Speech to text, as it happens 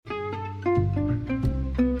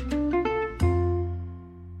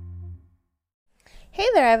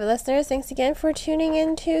there, avid listeners. Thanks again for tuning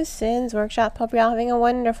in to Sin's Workshop. Hope you're all having a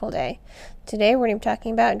wonderful day. Today we're going to be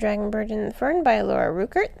talking about Dragonbird in the Fern by Laura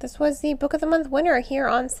Ruckert. This was the Book of the Month winner here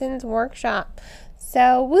on Sin's Workshop.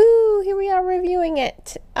 So, woo! Here we are reviewing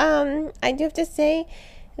it. I do have to say,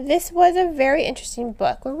 this was a very interesting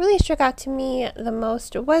book. What really struck out to me the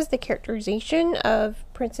most was the characterization of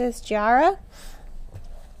Princess Giara.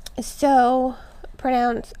 So, I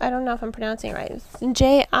don't know if I'm pronouncing it right. It's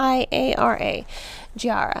Jiara,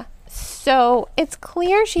 Giara. So it's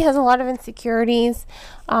clear she has a lot of insecurities.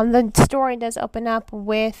 The story does open up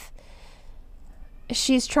with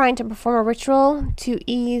she's trying to perform a ritual to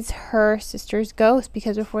ease her sister's ghost,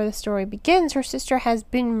 because before the story begins, her sister has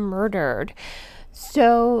been murdered.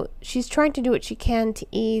 So she's trying to do what she can to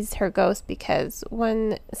ease her ghost, because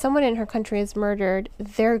when someone in her country is murdered,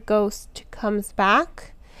 their ghost comes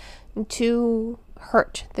back to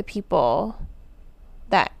hurt the people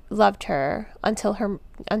that loved her until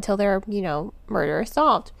their murder is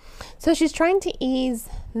solved. So she's trying to ease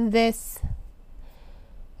this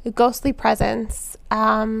ghostly presence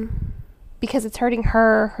because it's hurting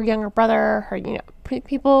her younger brother, her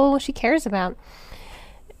people she cares about,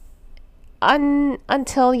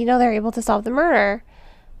 until they're able to solve the murder.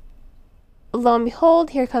 Lo and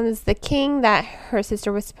behold, here comes the king that her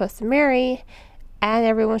sister was supposed to marry, and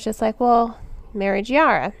everyone's just like, well, marry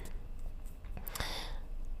Giara.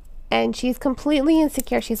 And she's completely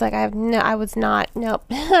insecure. She's like, I was not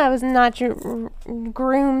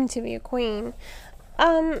groomed to be a queen.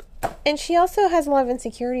 And she also has a lot of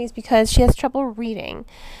insecurities because she has trouble reading.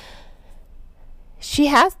 She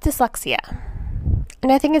has dyslexia. And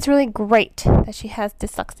I think it's really great that she has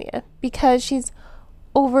dyslexia, because she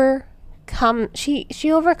overcomes it.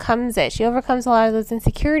 She overcomes a lot of those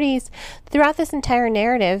insecurities throughout this entire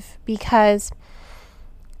narrative, because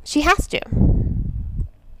she has to.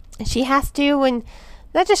 And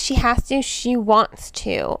not just she has to, she wants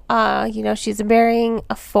to. She's marrying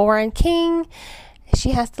a foreign king.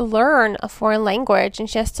 She has to learn a foreign language, and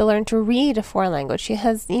she has to learn to read a foreign language. She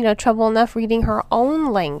has, trouble enough reading her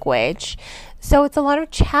own language. So it's a lot of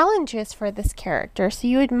challenges for this character. So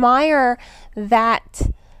you admire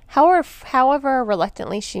that. However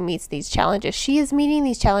reluctantly she meets these challenges, she is meeting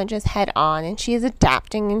these challenges head on, and she is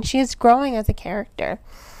adapting, and she is growing as a character.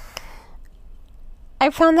 I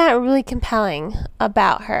found that really compelling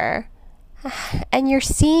about her. And you're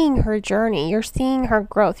seeing her journey, you're seeing her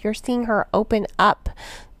growth, you're seeing her open up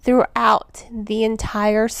throughout the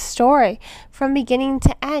entire story from beginning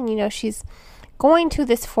to end. She's going to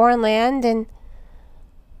this foreign land, and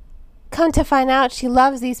come to find out, she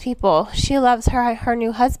loves these people. She loves her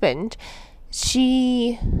new husband.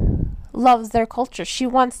 She loves their culture. She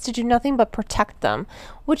wants to do nothing but protect them,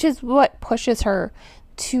 which is what pushes her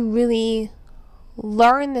to really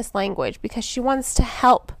learn this language, because she wants to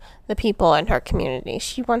help the people in her community.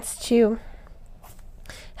 She wants to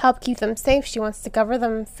help keep them safe. She wants to govern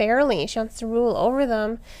them fairly. She wants to rule over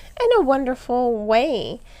them in a wonderful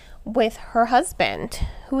way with her husband,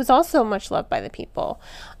 who is also much loved by the people.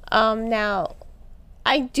 Now,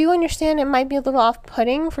 I do understand it might be a little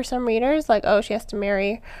off-putting for some readers, like, oh, she has to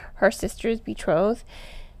marry her sister's betrothed.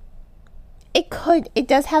 It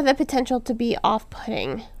does have the potential to be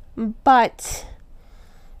off-putting, but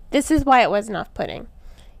this is why it wasn't off-putting.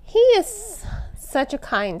 He is such a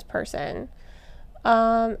kind person.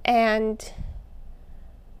 And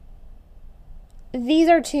these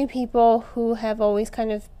are two people who have always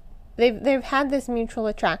they've had this mutual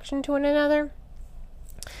attraction to one another.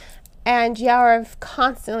 And Giara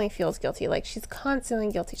constantly feels guilty. Like, she's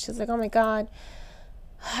constantly guilty. She's like, oh my God,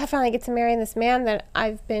 I finally get to marry this man that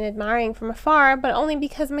I've been admiring from afar, but only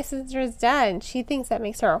because my sister is dead. She thinks that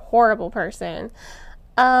makes her a horrible person.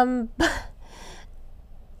 I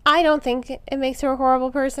don't think it makes her a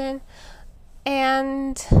horrible person.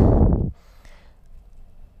 And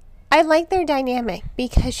I like their dynamic,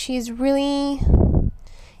 because she's really,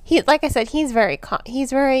 like I said, he's very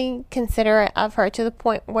considerate of her, to the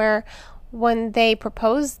point where when they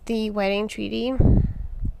proposed the wedding treaty,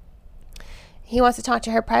 he wants to talk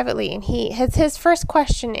to her privately, and his first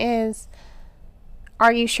question is,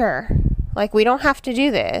 are you sure? Like, we don't have to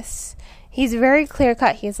do this. He's very clear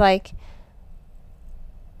cut. He's like,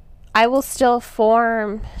 I will still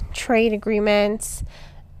form trade agreements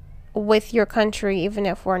with your country even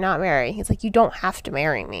if we're not married. He's like, you don't have to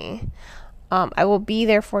marry me. I will be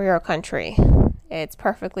there for your country. It's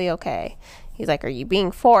perfectly okay. He's like, are you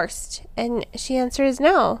being forced? And she answers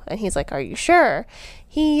no. And he's like, are you sure?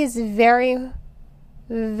 He is very,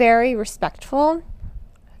 very respectful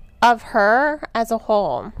of her as a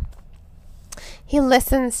whole. He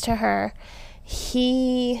listens to her.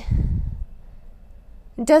 He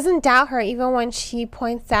doesn't doubt her even when she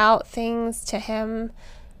points out things to him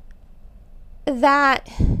that,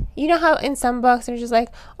 you know how in some books they're just like,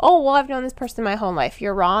 oh, well, I've known this person my whole life,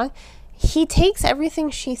 you're wrong. He takes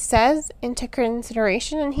everything she says into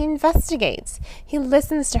consideration and he investigates. He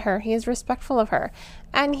listens to her. He is respectful of her.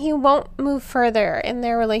 And he won't move further in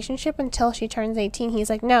their relationship until she turns 18.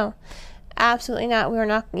 He's like, no, absolutely not. We're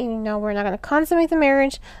not going to consummate the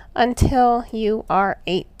marriage until you are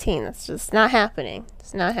 18. That's just not happening.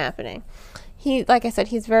 It's not happening. He, like I said,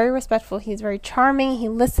 he's very respectful. He's very charming. He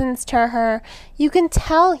listens to her. You can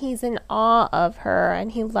tell he's in awe of her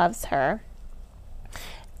and he loves her.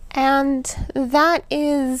 And that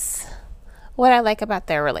is what I like about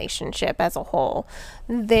their relationship as a whole.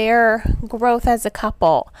 Their growth as a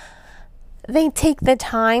couple. They take the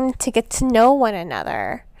time to get to know one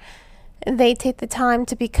another. They take the time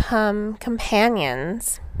to become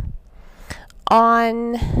companions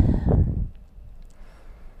on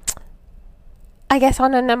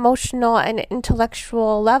an emotional and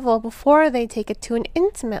intellectual level before they take it to an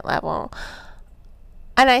intimate level.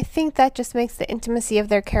 And I think that just makes the intimacy of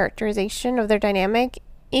their characterization, of their dynamic,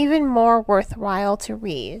 even more worthwhile to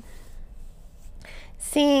read.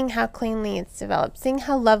 Seeing how cleanly it's developed, seeing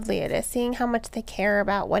how lovely it is, seeing how much they care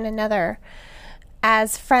about one another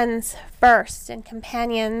as friends first and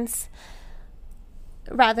companions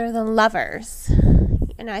rather than lovers.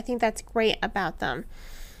 And I think that's great about them.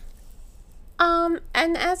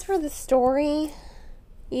 And as for the story,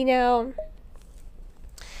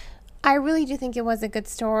 I really do think it was a good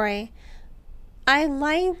story. I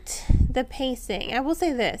liked the pacing. I will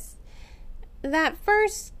say this. That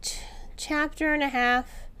first chapter and a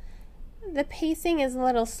half, the pacing is a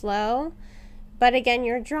little slow. But again,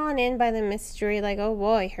 you're drawn in by the mystery. Like, oh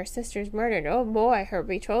boy, her sister's murdered. Oh boy, her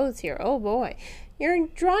betrothed's here. Oh boy. You're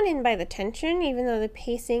drawn in by the tension, even though the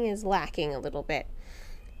pacing is lacking a little bit.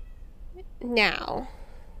 Now,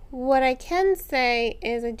 what I can say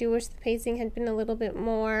is I do wish the pacing had been a little bit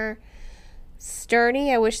more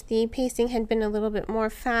sturdy. I wish the pacing had been a little bit more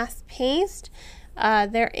fast-paced.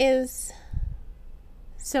 There is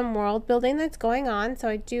some world building that's going on, so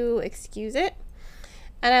I do excuse it.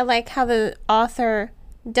 And I like how the author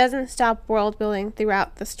doesn't stop world building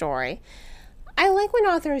throughout the story. I like when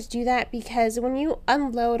authors do that because when you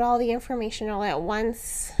unload all the information all at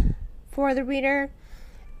once for the reader,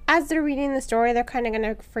 as they're reading the story, they're kind of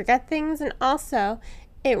going to forget things. And also,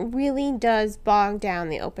 it really does bog down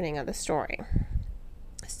the opening of the story.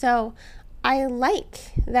 So, I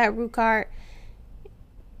like that Ruchart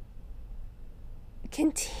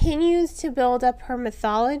continues to build up her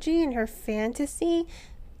mythology and her fantasy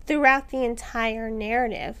throughout the entire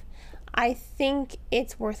narrative. I think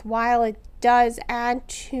it's worthwhile. It does add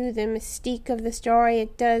to the mystique of the story.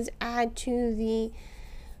 It does add to the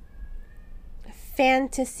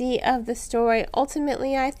fantasy of the story.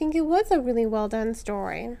 Ultimately, I think it was a really well done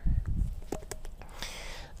story.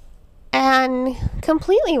 And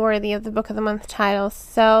completely worthy of the Book of the Month title.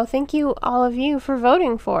 So thank you, all of you, for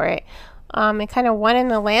voting for it. It kind of won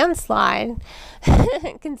in a landslide.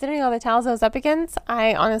 Considering all the titles I was up against,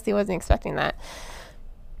 I honestly wasn't expecting that.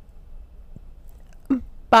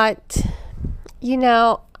 But,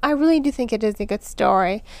 I really do think it is a good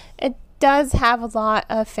story. It does have a lot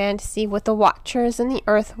of fantasy with the Watchers and the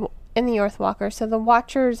Earthwalkers. So the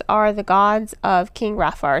Watchers are the gods of King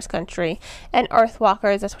Rafar's country, and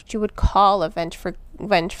Earthwalkers, that's what you would call a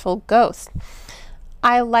vengeful ghost.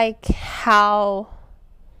 I like how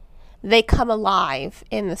they come alive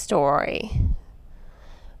in the story.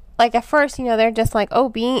 Like at first, they're just like,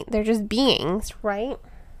 they're just beings, right?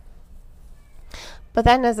 But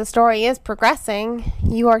then as the story is progressing,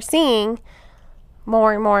 you are seeing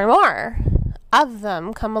more and more and more of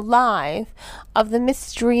them come alive, of the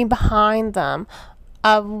mystery behind them,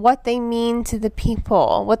 of what they mean to the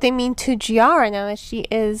people, what they mean to Giara now that she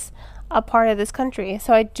is a part of this country.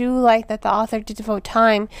 So I do like that the author did devote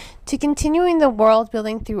time to continuing the world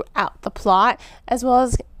building throughout the plot, as well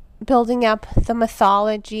as building up the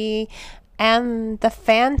mythology and the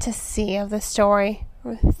fantasy of the story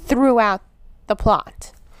throughout the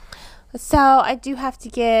plot. So I do have to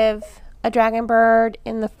give A Dragonbird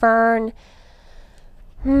in the Fern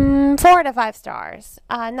 4 out of 5 stars.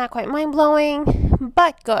 Not quite mind-blowing,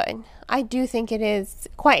 but good. I do think it is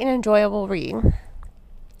quite an enjoyable read.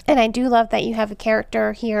 And I do love that you have a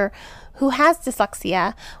character here who has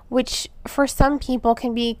dyslexia, which for some people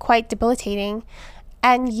can be quite debilitating,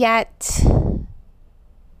 and yet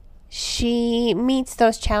she meets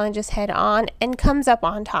those challenges head on and comes up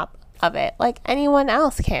on top of it like anyone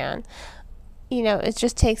else can. It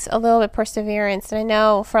just takes a little bit of perseverance, and I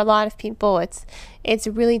know for a lot of people it's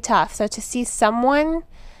really tough. So to see someone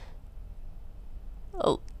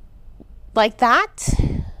like that,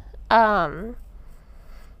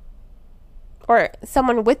 or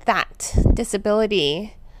someone with that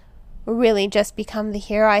disability really just become the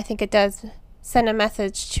hero. I think it does send a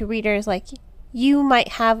message to readers like, you might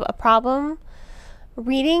have a problem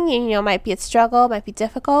reading, might be a struggle, might be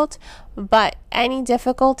difficult, but any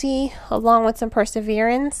difficulty along with some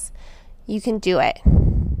perseverance, you can do it.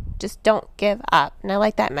 Just don't give up. And I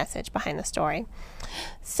like that message behind the story.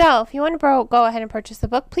 So if you want to go ahead and purchase the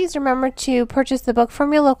book, please remember to purchase the book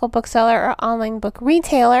from your local bookseller or online book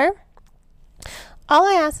retailer. All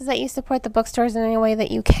I ask is that you support the bookstores in any way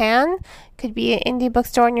that you can. Could be an indie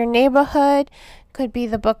bookstore in your neighborhood, could be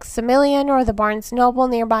the Books A Million or the Barnes Noble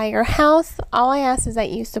nearby your house. All I ask is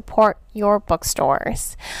that you support your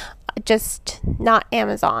bookstores, just not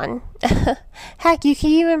Amazon. Heck, you can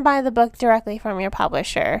even buy the book directly from your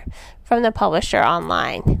publisher, from the publisher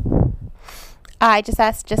online. I just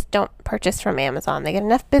ask, just don't purchase from Amazon. They get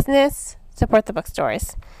enough business. Support the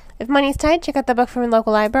bookstores. If money's tight, check out the book from your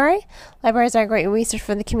local library. Libraries are a great resource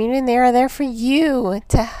for the community, and they are there for you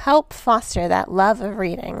to help foster that love of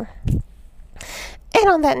reading. And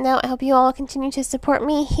on that note, I hope you all continue to support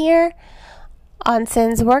me here on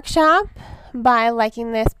Sin's Workshop by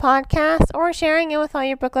liking this podcast or sharing it with all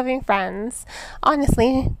your book-loving friends.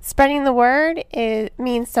 Honestly, spreading the word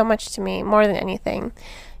means so much to me, more than anything.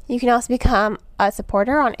 You can also become a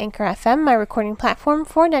supporter on Anchor FM, my recording platform,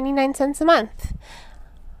 for 99 cents a month.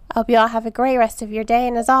 I hope you all have a great rest of your day,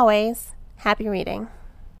 and as always, happy reading.